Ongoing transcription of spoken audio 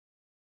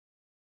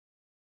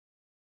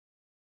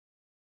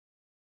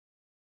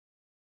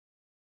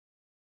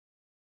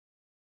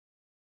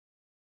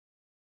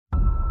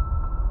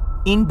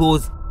این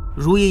بز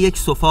روی یک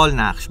سفال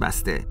نقش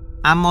بسته،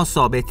 اما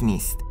ثابت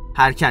نیست،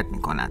 حرکت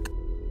می کند.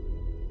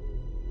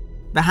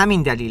 به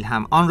همین دلیل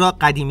هم آن را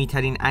قدیمی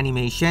ترین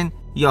انیمیشن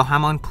یا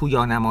همان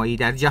پویانمایی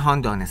در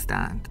جهان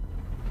دانستند.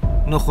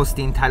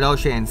 نخستین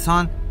تلاش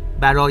انسان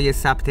برای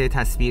ثبت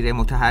تصویر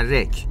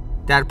متحرک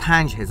در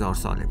 5000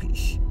 سال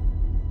پیش.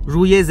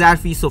 روی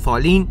ظرفی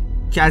سفالین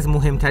که از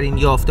مهمترین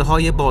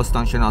یافته‌های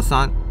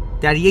باستانشناسان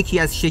در یکی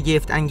از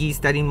شگفت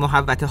انگیزترین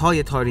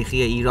محوطه‌های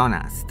تاریخی ایران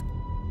است.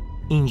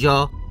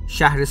 اینجا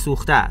شهر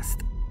سوخته است.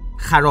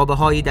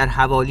 خرابه‌هایی در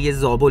حوالی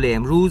زابل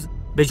امروز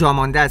به جا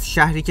مانده از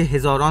شهری که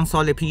هزاران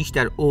سال پیش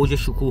در اوج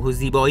شکوه و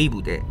زیبایی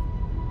بوده.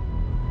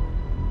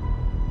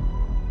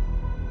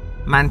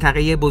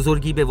 منطقه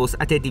بزرگی به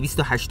وسعت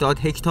 280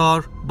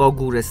 هکتار با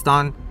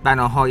گورستان،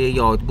 بناهای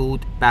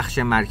یادبود، بخش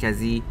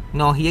مرکزی،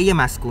 ناحیه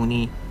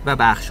مسکونی و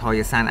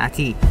بخش‌های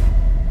صنعتی.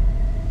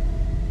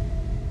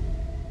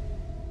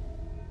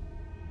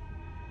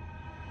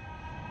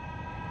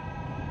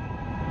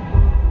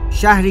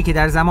 شهری که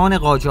در زمان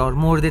قاجار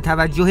مورد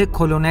توجه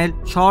کلونل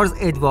چارلز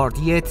ادوارد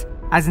یت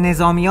از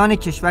نظامیان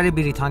کشور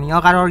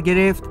بریتانیا قرار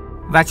گرفت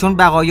و چون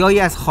بقایایی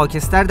از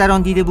خاکستر در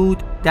آن دیده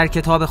بود، در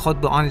کتاب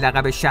خود به آن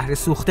لقب شهر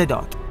سوخته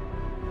داد.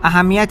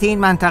 اهمیت این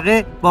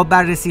منطقه با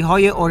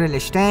بررسی‌های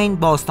اورلشتین،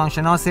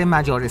 باستانشناس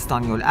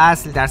مجارستانی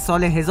الاصل، در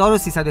سال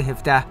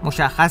 1317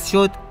 مشخص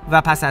شد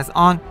و پس از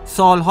آن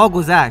سالها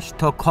گذشت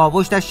تا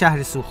کاوش در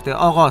شهر سوخته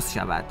آغاز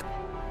شود.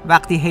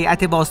 وقتی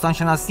هیئت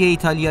باستانشناسی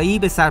ایتالیایی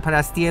به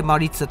سرپرستی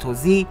ماریتسو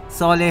توزی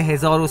سال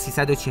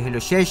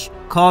 1346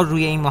 کار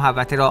روی این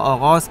محوطه را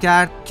آغاز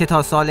کرد که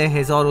تا سال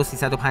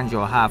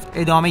 1357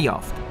 ادامه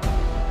یافت.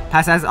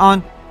 پس از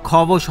آن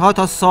کاوش‌ها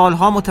تا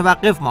سالها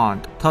متوقف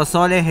ماند تا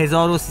سال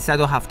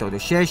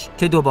 1376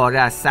 که دوباره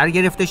از سر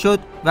گرفته شد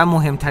و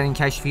مهمترین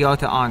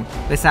کشفیات آن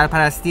به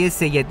سرپرستی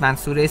سید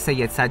منصور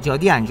سید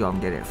سجادی انجام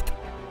گرفت.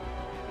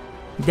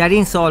 در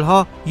این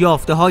سالها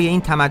یافته‌های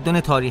این تمدن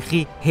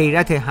تاریخی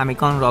حیرت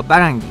همگان را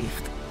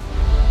برانگیخت.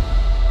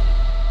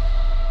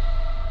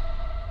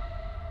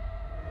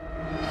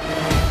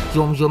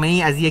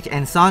 جمجمه‌ای از یک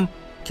انسان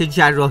که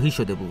جراحی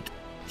شده بود،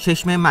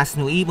 چشم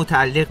مصنوعی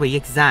متعلق به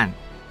یک زن،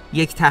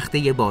 یک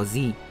تخته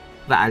بازی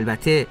و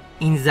البته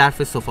این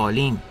ظرف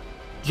سفالین،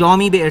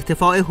 جامی به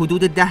ارتفاع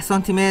حدود 10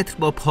 سانتی متر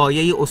با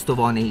پایه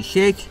استوانه‌ای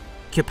شکل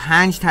که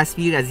 5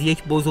 تصویر از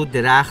یک بز و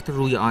درخت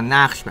روی آن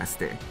نقش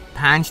بسته.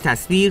 5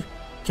 تصویر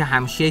که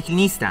هم شکل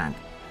نیستند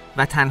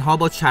و تنها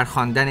با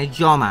چرخاندن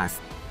جام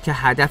است که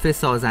هدف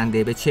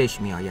سازنده به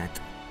چشم می آید.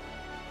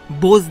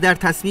 بز در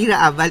تصویر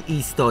اول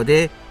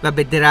ایستاده و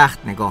به درخت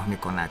نگاه می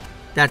کند.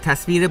 در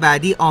تصویر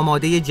بعدی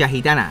آماده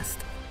جهیدن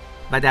است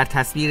و در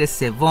تصویر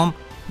سوم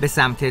به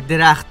سمت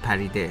درخت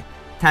پریده.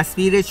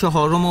 تصویر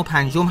چهارم و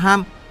پنجم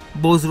هم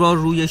بز را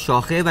روی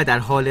شاخه و در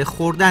حال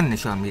خوردن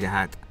نشان می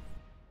دهد.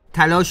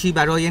 تلاشی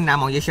برای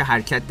نمایش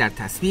حرکت در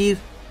تصویر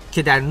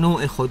که در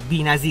نوع خود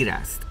بی‌نظیر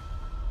است.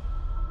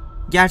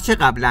 گرچه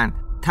قبلا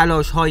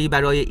تلاش‌هایی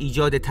برای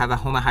ایجاد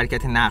توهم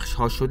حرکت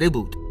نقش‌ها شده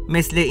بود،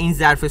 مثل این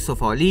ظرف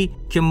سفالی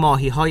که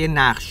ماهی‌های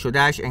نقش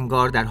شدهش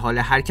انگار در حال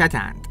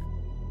حرکتند،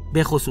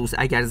 به خصوص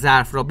اگر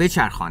ظرف را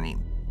بچرخانیم.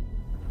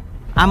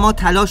 اما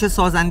تلاش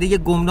سازنده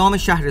گمنام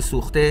شهر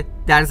سوخته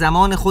در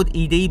زمان خود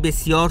ایده‌ای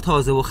بسیار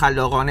تازه و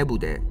خلاقانه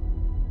بوده،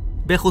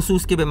 به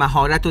خصوص که به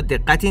مهارت و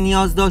دقتی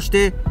نیاز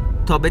داشته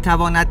تا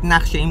بتواند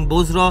نقش این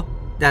بز را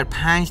در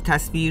 5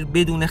 تصویر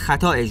بدون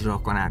خطا اجرا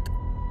کند،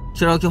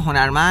 چرا که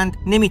هنرمند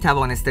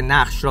نمیتوانسته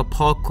نقش را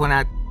پاک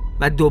کند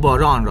و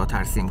دوباره آن را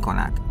ترسیم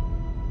کند.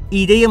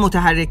 ایده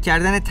متحرک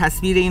کردن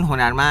تصویر این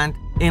هنرمند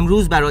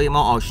امروز برای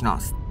ما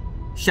آشناست.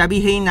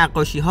 شبیه این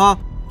نقاشی ها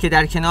که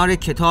در کنار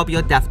کتاب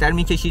یا دفتر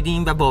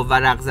میکشیدیم و با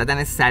ورق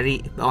زدن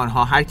سریع به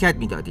آنها حرکت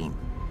میدادیم،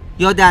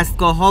 یا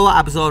دستگاه ها و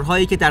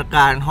ابزارهایی که در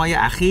قرنهای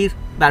اخیر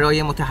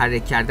برای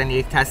متحرک کردن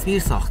یک تصویر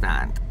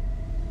ساختند.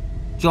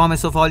 جام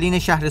سفالین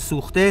شهر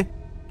سوخته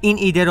این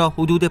ایده را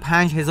حدود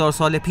 5000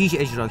 سال پیش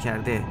اجرا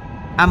کرده،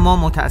 اما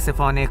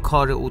متاسفانه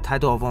کار او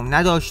تداوم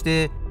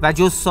نداشته و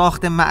جز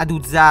ساخت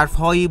معدود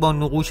ظرف‌هایی با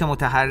نقوش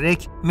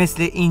متحرک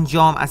مثل این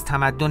جام از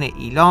تمدن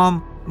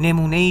ایلام،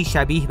 نمونه‌ای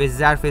شبیه به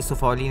ظرف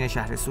سفالین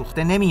شهر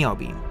سوخته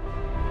نمی‌یابیم.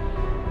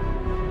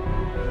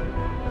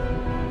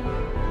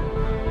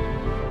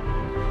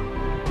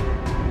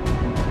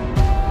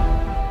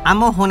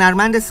 اما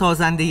هنرمند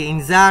سازنده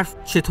این ظرف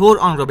چطور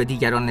آن را به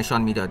دیگران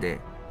نشان می‌داده؟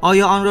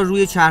 آیا آن را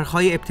روی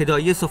چرخ‌های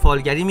ابتدایی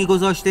سفالگری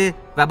می‌گذاشته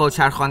و با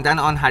چرخاندن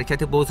آن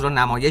حرکت بز را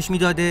نمایش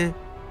می‌داده؟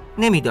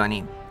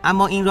 نمی‌دانیم،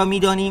 اما این را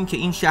می‌دانیم که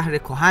این شهر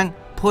کهن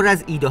پر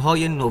از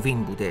ایده‌های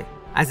نوین بوده،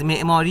 از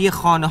معماری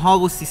خانه‌ها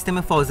و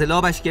سیستم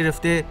فاضلابش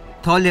گرفته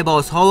تا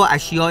لباس‌ها و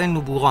اشیاء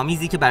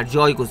نبوغامیزی که بر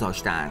جای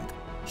گذاشتند.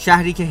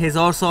 شهری که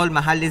 1000 سال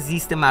محل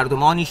زیست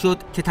مردمانی شد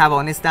که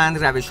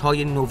توانستند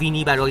روش‌های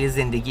نوینی برای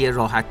زندگی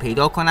راحت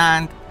پیدا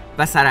کنند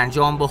و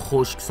سرانجام با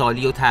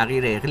خشکسالی و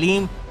تغییر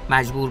اقلیم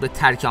مجبور به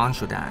ترک آن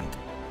شدند.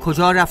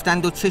 کجا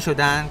رفتند و چه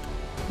شدند؟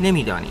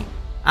 نمیدانیم،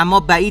 اما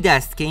بعید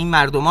است که این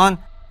مردمان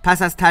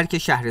پس از ترک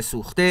شهر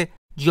سوخته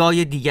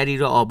جای دیگری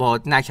را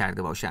آباد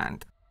نکرده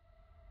باشند.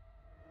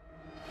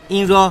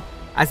 این را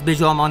از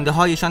بجامانده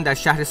هایشان در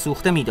شهر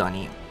سوخته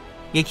می‌دانیم.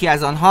 یکی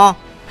از آنها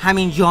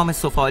همین جام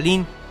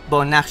سفالین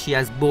با نقشی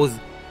از بز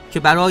که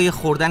برای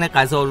خوردن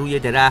غذا روی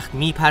درخت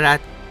میپرد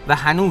و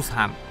هنوز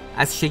هم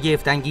از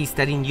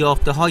شگفت‌انگیزترین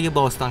یافته‌های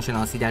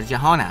باستانشناسی در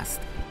جهان است.